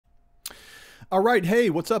All right, hey,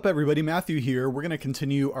 what's up, everybody? Matthew here. We're going to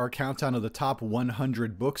continue our countdown of the top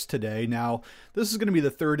 100 books today. Now, this is going to be the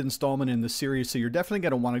third installment in the series, so you're definitely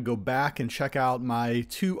going to want to go back and check out my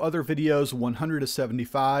two other videos, 100 to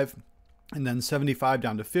 75, and then 75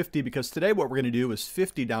 down to 50, because today what we're going to do is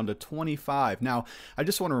 50 down to 25. Now, I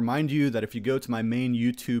just want to remind you that if you go to my main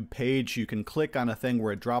YouTube page, you can click on a thing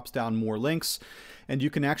where it drops down more links, and you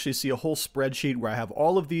can actually see a whole spreadsheet where I have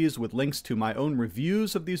all of these with links to my own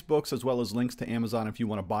reviews of these books, as well as links to Amazon if you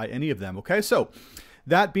want to buy any of them, okay? So,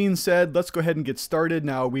 that being said, let's go ahead and get started.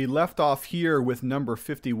 Now, we left off here with number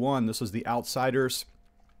 51. This was The Outsiders.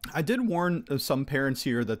 I did warn some parents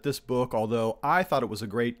here that this book, although I thought it was a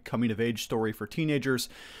great coming-of-age story for teenagers,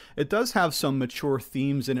 it does have some mature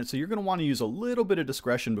themes in it, so you're going to want to use a little bit of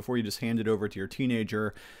discretion before you just hand it over to your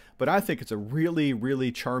teenager. But I think it's a really,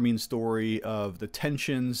 really charming story of the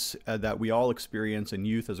tensions that we all experience in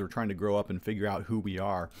youth as we're trying to grow up and figure out who we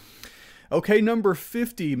are. Okay, number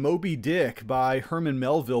 50, Moby Dick by Herman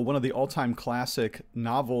Melville, one of the all-time classic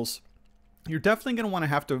novels. You're definitely going to want to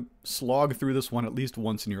have to slog through this one at least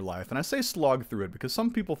once in your life. And I say slog through it because some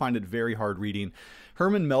people find it very hard reading.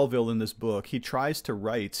 Herman Melville in this book, he tries to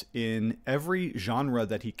write in every genre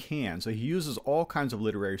that he can. So he uses all kinds of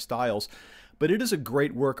literary styles. But it is a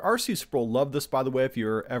great work. R.C. Sproul loved this, by the way. If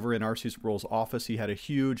you're ever in R.C. Sproul's office, he had a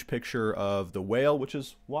huge picture of the whale, which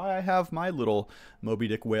is why I have my little Moby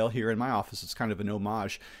Dick whale here in my office. It's kind of an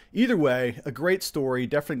homage. Either way, a great story.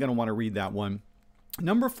 Definitely going to want to read that one.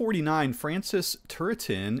 Number 49, Francis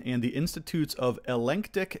Turretin and the Institutes of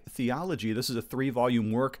Elenctic Theology. This is a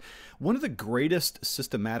 3-volume work, one of the greatest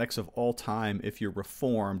systematics of all time if you're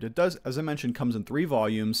Reformed. It does, as I mentioned, comes in 3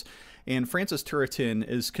 volumes, and Francis Turretin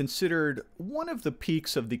is considered one of the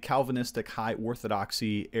peaks of the Calvinistic high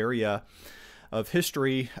orthodoxy area of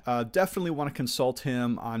history. Definitely want to consult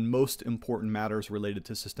him on most important matters related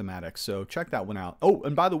to systematics, so check that one out. Oh,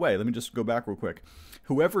 and by the way, let me just go back real quick.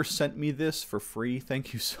 Whoever sent me this for free,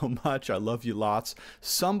 thank you so much. I love you lots.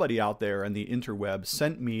 Somebody out there in the interweb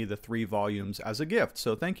sent me the 3 volumes as a gift,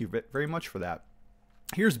 so thank you very much for that.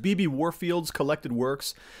 Here's B.B. Warfield's collected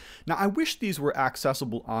works. Now, I wish these were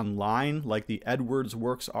accessible online like the Edwards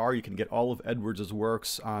works are. You can get all of Edwards'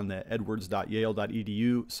 works on the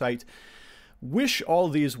edwards.yale.edu site. Wish all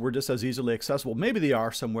these were just as easily accessible. Maybe they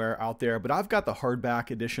are somewhere out there, but I've got the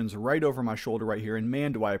hardback editions right over my shoulder right here, and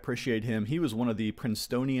man, do I appreciate him. He was one of the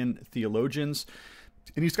Princetonian theologians,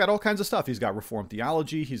 and he's got all kinds of stuff. He's got Reformed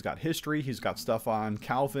theology, he's got history, he's got stuff on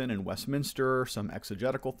Calvin and Westminster, some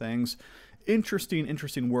exegetical things.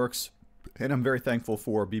 Interesting works, and I'm very thankful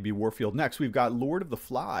for B.B. Warfield. Next, we've got Lord of the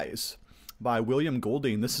Flies by William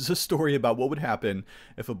Golding. This is a story about what would happen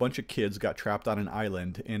if a bunch of kids got trapped on an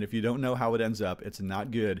island, and if you don't know how it ends up, it's not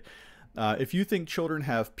good. If you think children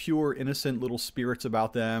have pure, innocent little spirits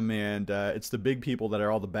about them, and it's the big people that are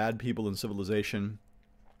all the bad people in civilization,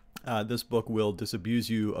 this book will disabuse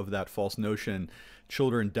you of that false notion.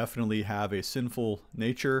 Children definitely have a sinful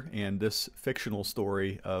nature, and this fictional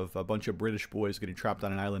story of a bunch of British boys getting trapped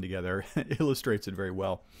on an island together illustrates it very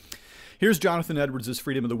well. Here's Jonathan Edwards'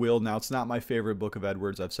 Freedom of the Will. Now, it's not my favorite book of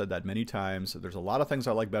Edwards. I've said that many times. There's a lot of things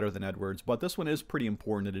I like better than Edwards, but this one is pretty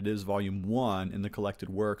important, and it is volume 1 in the collected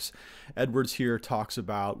works. Edwards here talks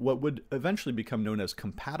about what would eventually become known as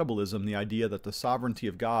compatibilism, the idea that the sovereignty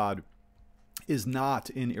of God is not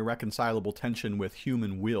in irreconcilable tension with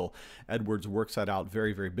human will. Edwards works that out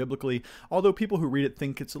very, very biblically, although people who read it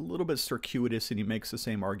think it's a little bit circuitous, and he makes the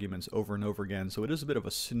same arguments over and over again, so it is a bit of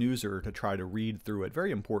a snoozer to try to read through it.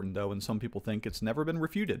 Very important, though, and some people think it's never been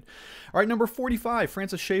refuted. All right, number 45,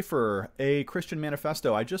 Francis Schaeffer, A Christian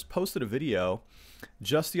Manifesto. I just posted a video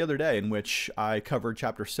just the other day in which I covered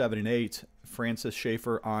chapter 7 and 8, Francis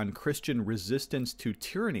Schaeffer, on Christian resistance to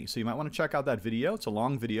tyranny. So you might want to check out that video. It's a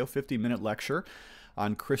long video, 50-minute lecture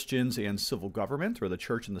on Christians and civil government, or the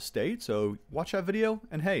church and the state. So watch that video,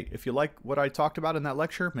 and hey, if you like what I talked about in that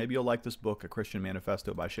lecture, maybe you'll like this book, A Christian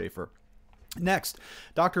Manifesto by Schaeffer. Next,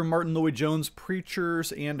 Dr. Martin Lloyd-Jones,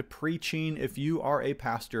 Preachers and Preaching. If you are a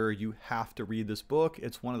pastor, you have to read this book.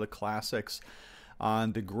 It's one of the classics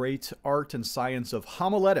on the great art and science of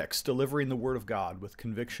homiletics, delivering the Word of God with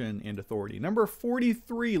conviction and authority. Number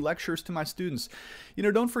 43, Lectures to My Students. You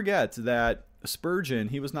know, don't forget that Spurgeon,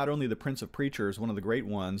 he was not only the Prince of Preachers, one of the great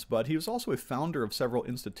ones, but he was also a founder of several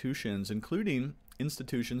institutions, including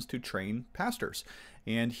institutions to train pastors.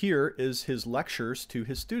 And here is his lectures to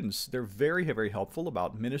his students. They're very, very helpful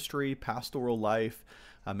about ministry, pastoral life,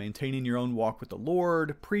 maintaining your own walk with the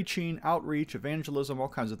Lord, preaching, outreach, evangelism, all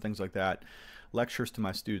kinds of things like that. Lectures to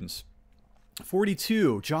My Students.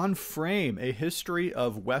 42, John Frame, A History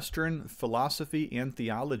of Western Philosophy and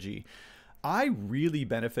Theology. I really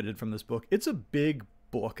benefited from this book. It's a big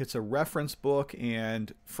book. It's a reference book,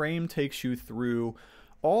 and Frame takes you through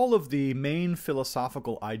all of the main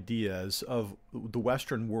philosophical ideas of the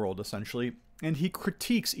Western world, essentially, and he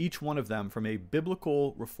critiques each one of them from a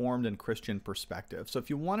biblical, Reformed, and Christian perspective. So if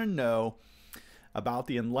you want to know about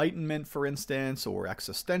the Enlightenment, for instance, or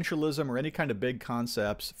existentialism, or any kind of big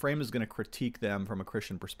concepts, Frame is going to critique them from a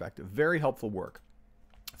Christian perspective. Very helpful work.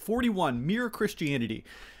 41, Mere Christianity.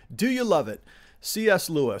 Do you love it? C.S.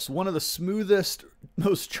 Lewis, one of the smoothest,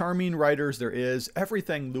 most charming writers there is.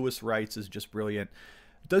 Everything Lewis writes is just brilliant.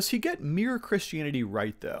 Does he get Mere Christianity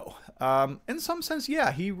right, though? In some sense,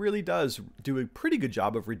 yeah, he really does do a pretty good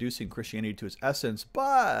job of reducing Christianity to its essence,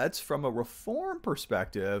 but from a Reform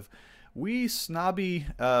perspective, we snobby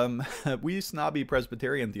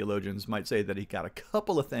Presbyterian theologians might say that he got a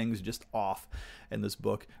couple of things just off in this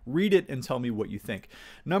book. Read it and tell me what you think.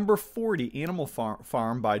 Number 40, Animal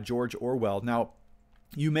Farm by George Orwell. Now,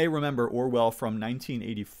 you may remember Orwell from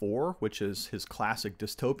 1984, which is his classic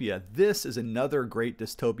dystopia. This is another great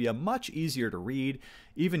dystopia, much easier to read.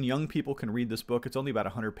 Even young people can read this book. It's only about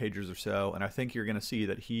 100 pages or so, and I think you're going to see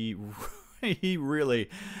that he really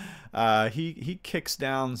he kicks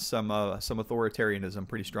down some authoritarianism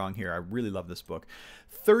pretty strong here. I really love this book.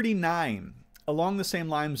 39. Along the same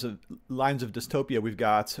lines of dystopia, we've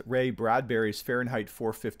got Ray Bradbury's Fahrenheit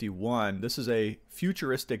 451. This is a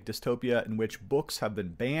futuristic dystopia in which books have been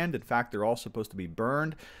banned. In fact, they're all supposed to be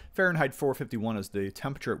burned. Fahrenheit 451 is the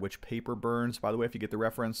temperature at which paper burns, by the way, if you get the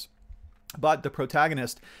reference. But the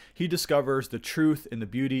protagonist, he discovers the truth and the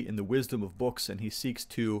beauty and the wisdom of books, and he seeks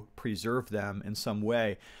to preserve them in some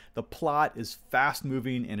way. The plot is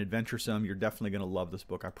fast-moving and adventuresome. You're definitely going to love this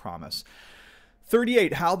book, I promise.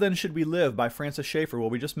 38, How Then Should We Live by Francis Schaeffer. Well,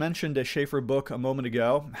 we just mentioned a Schaeffer book a moment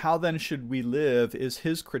ago. How Then Should We Live is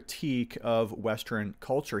his critique of Western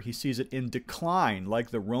culture. He sees it in decline, like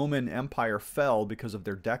the Roman Empire fell because of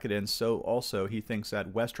their decadence. So also he thinks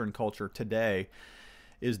that Western culture today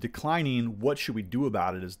is declining. What should we do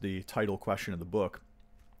about it is the title question of the book.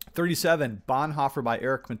 37, Bonhoeffer by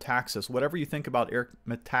Eric Metaxas. Whatever you think about Eric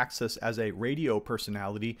Metaxas as a radio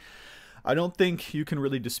personality, I don't think you can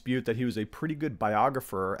really dispute that he was a pretty good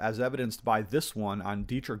biographer, as evidenced by this one on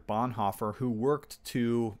Dietrich Bonhoeffer, who worked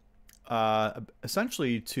to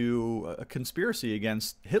essentially to a conspiracy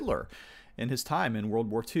against Hitler in his time in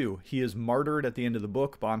World War II. He is martyred at the end of the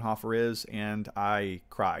book, Bonhoeffer is, and I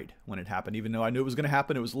cried when it happened, even though I knew it was going to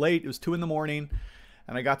happen. It was late, it was 2 in the morning,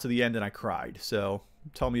 and I got to the end and I cried. So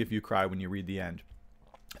tell me if you cry when you read the end.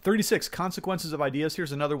 36, Consequences of Ideas.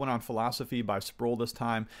 Here's another one on philosophy by Sproul this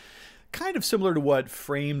time. Kind of similar to what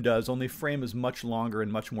Frame does, only Frame is much longer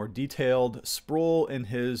and much more detailed. Sproul, in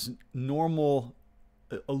his normal,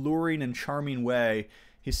 alluring and charming way,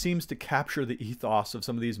 he seems to capture the ethos of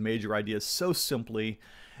some of these major ideas so simply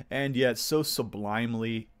and yet so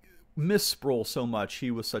sublimely. Miss Sproul so much.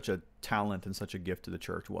 He was such a talent and such a gift to the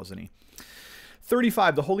church, wasn't he?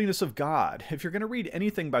 35, The Holiness of God. If you're going to read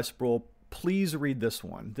anything by Sproul, please read this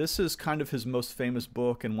one. This is kind of his most famous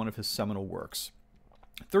book and one of his seminal works.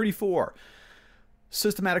 34,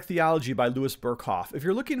 Systematic Theology by Louis Berkhoff. If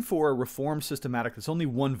you're looking for a Reformed systematic that's only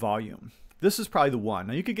 1 volume, this is probably the one.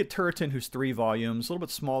 Now, you could get Turretin, who's 3 volumes, a little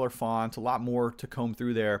bit smaller font, a lot more to comb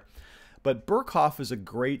through there. But Berkhoff is a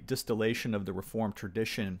great distillation of the Reformed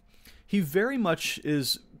tradition. He very much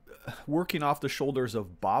is working off the shoulders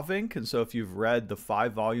of Bavinck, and so if you've read the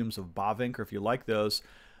 5 volumes of Bavinck, or if you like those,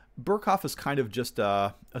 Berkhoff is kind of just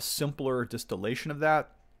a simpler distillation of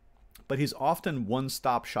that. But he's often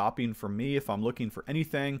one-stop shopping for me if I'm looking for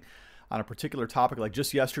anything on a particular topic. Like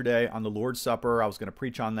just yesterday on the Lord's Supper, I was going to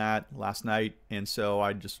preach on that last night, and so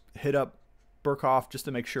I just hit up Berkhoff just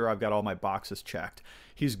to make sure I've got all my boxes checked.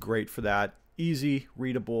 He's great for that. Easy,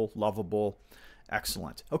 readable, lovable,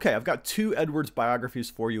 excellent. Okay, I've got 2 Edwards biographies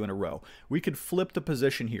for you in a row. We could flip the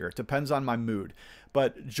position here. It depends on my mood.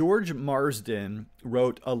 But George Marsden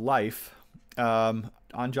wrote a life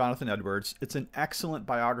on Jonathan Edwards. It's an excellent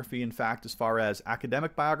biography. In fact, as far as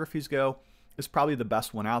academic biographies go, it's probably the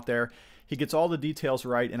best one out there. He gets all the details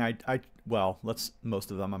right, and well,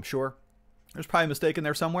 most of them, I'm sure. There's probably a mistake in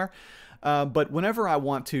there somewhere. But whenever I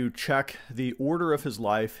want to check the order of his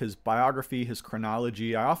life, his biography, his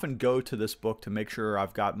chronology, I often go to this book to make sure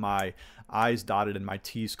I've got my I's dotted and my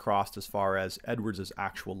T's crossed as far as Edwards'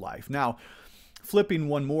 actual life. Now, flipping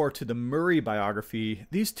one more to the Murray biography,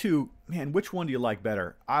 these two, man, which one do you like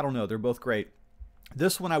better? I don't know. They're both great.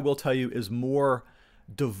 This one, I will tell you, is more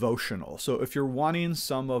devotional. So if you're wanting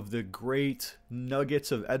some of the great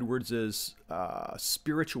nuggets of Edwards's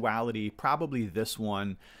spirituality, probably this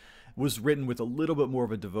one was written with a little bit more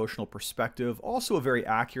of a devotional perspective, also a very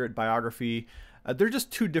accurate biography. They're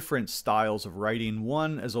just two different styles of writing.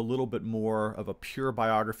 One is a little bit more of a pure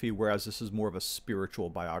biography, whereas this is more of a spiritual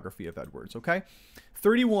biography of Edwards, okay?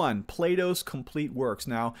 31, Plato's Complete Works.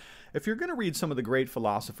 Now, if you're going to read some of the great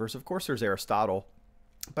philosophers, of course there's Aristotle,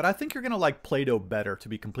 but I think you're going to like Plato better, to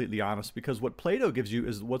be completely honest, because what Plato gives you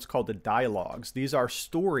is what's called the dialogues. These are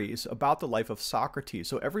stories about the life of Socrates.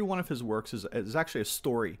 So every one of his works is actually a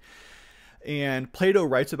story. And Plato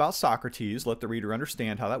writes about Socrates, let the reader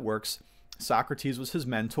understand how that works. Socrates was his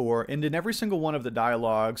mentor, and in every single one of the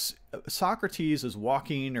dialogues, Socrates is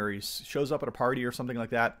walking, or he shows up at a party or something like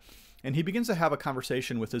that, and he begins to have a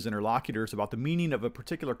conversation with his interlocutors about the meaning of a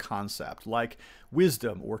particular concept, like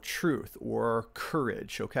wisdom or truth or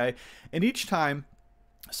courage, okay? And each time,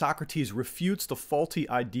 Socrates refutes the faulty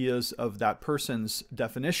ideas of that person's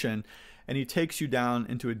definition, and he takes you down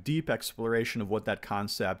into a deep exploration of what that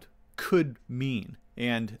concept could mean.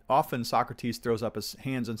 And often Socrates throws up his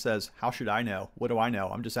hands and says, how should I know? What do I know?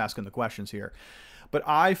 I'm just asking the questions here. But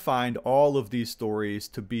I find all of these stories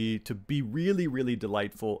to be really, really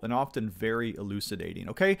delightful and often very elucidating.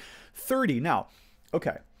 Okay, 30. Now,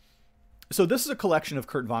 okay, so this is a collection of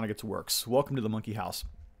Kurt Vonnegut's works. Welcome to the Monkey House.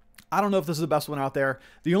 I don't know if this is the best one out there.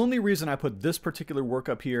 The only reason I put this particular work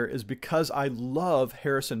up here is because I love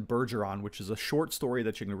Harrison Bergeron, which is a short story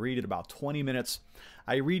that you can read in about 20 minutes.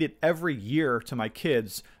 I read it every year to my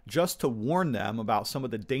kids just to warn them about some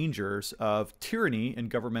of the dangers of tyranny and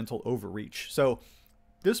governmental overreach. So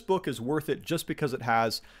this book is worth it just because it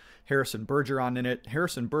has Harrison Bergeron in it.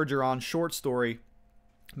 Harrison Bergeron, short story,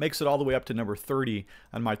 makes it all the way up to number 30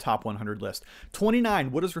 on my top 100 list.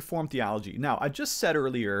 29, what is Reformed theology? Now, I just said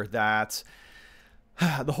earlier that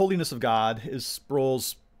The Holiness of God is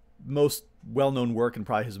Sproul's most well-known work and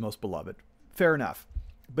probably his most beloved. Fair enough.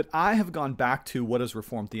 But I have gone back to what is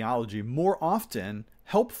Reformed theology more often,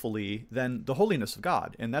 helpfully, than The Holiness of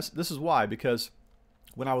God. And this is why, because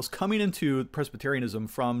when I was coming into Presbyterianism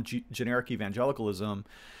from generic evangelicalism,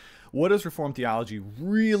 what is Reformed theology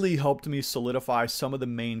really helped me solidify some of the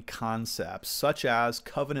main concepts, such as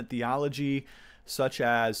covenant theology, such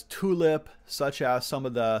as tulip, such as some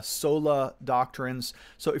of the sola doctrines.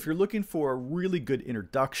 So if you're looking for a really good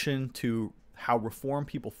introduction to how Reformed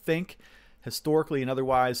people think, historically and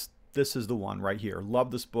otherwise, this is the one right here.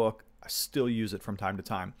 Love this book. I still use it from time to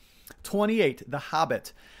time. 28, The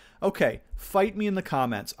Hobbit. Okay, fight me in the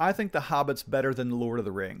comments. I think The Hobbit's better than The Lord of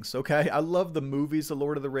the Rings, okay? I love the movies, The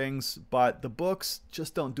Lord of the Rings, but the books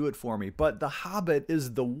just don't do it for me. But The Hobbit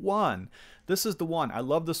is the one. This is the one. I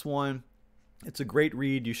love this one. It's a great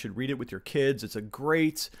read. You should read it with your kids. It's a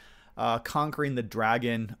great conquering the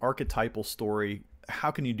dragon archetypal story.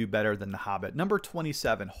 How can you do better than The Hobbit? Number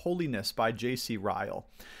 27, Holiness by J.C. Ryle.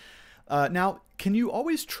 Now, can you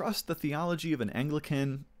always trust the theology of an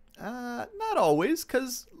Anglican? Not always,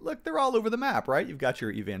 because, look, they're all over the map, right? You've got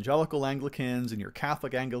your evangelical Anglicans and your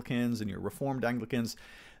Catholic Anglicans and your Reformed Anglicans.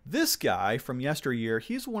 This guy from yesteryear,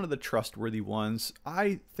 he's one of the trustworthy ones.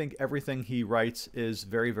 I think everything he writes is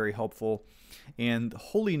very, very helpful. And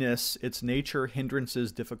Holiness, its nature,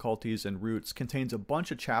 hindrances, difficulties, and roots, contains a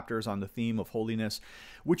bunch of chapters on the theme of holiness,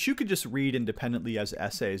 which you could just read independently as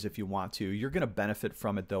essays if you want to. You're going to benefit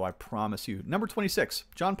from it, though, I promise you. Number 26,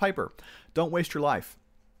 John Piper, Don't Waste Your Life.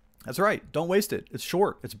 That's right. Don't waste it. It's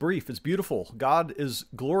short. It's brief. It's beautiful. God is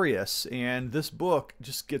glorious. And this book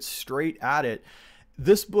just gets straight at it.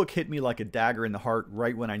 This book hit me like a dagger in the heart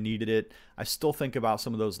right when I needed it. I still think about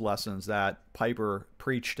some of those lessons that Piper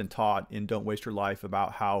preached and taught in Don't Waste Your Life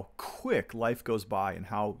about how quick life goes by and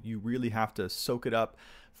how you really have to soak it up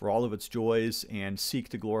for all of its joys and seek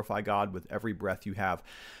to glorify God with every breath you have.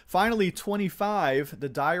 Finally, 25, The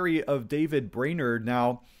Diary of David Brainerd.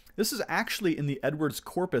 Now, this is actually in the Edwards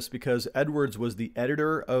corpus because Edwards was the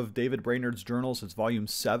editor of David Brainerd's journals. It's volume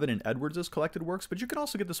 7 in Edwards' collected works, but you can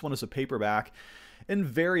also get this one as a paperback in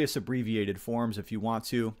various abbreviated forms if you want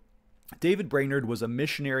to. David Brainerd was a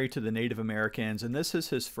missionary to the Native Americans, and this is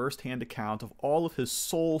his first-hand account of all of his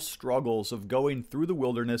soul struggles of going through the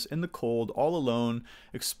wilderness in the cold, all alone,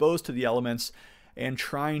 exposed to the elements, and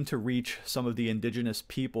trying to reach some of the indigenous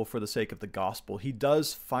people for the sake of the gospel. He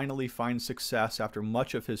does finally find success after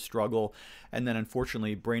much of his struggle, and then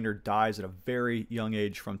unfortunately Brainerd dies at a very young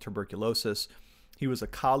age from tuberculosis. He was a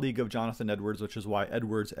colleague of Jonathan Edwards, which is why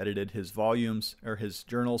Edwards edited his volumes, or his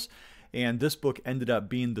journals, and this book ended up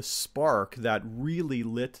being the spark that really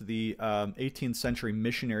lit the 18th century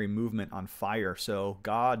missionary movement on fire. So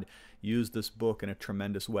God used this book in a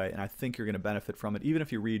tremendous way, and I think you're going to benefit from it, even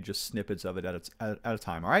if you read just snippets of it at a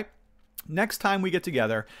time, all right? Next time we get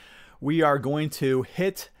together, we are going to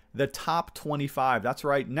hit the top 25. That's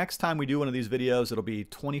right. Next time we do one of these videos, it'll be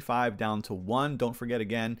 25 down to 1. Don't forget,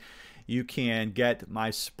 again, you can get my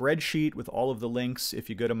spreadsheet with all of the links if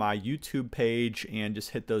you go to my YouTube page and just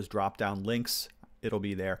hit those drop down links. It'll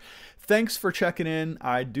be there. Thanks for checking in.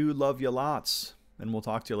 I do love you lots, and we'll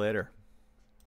talk to you later.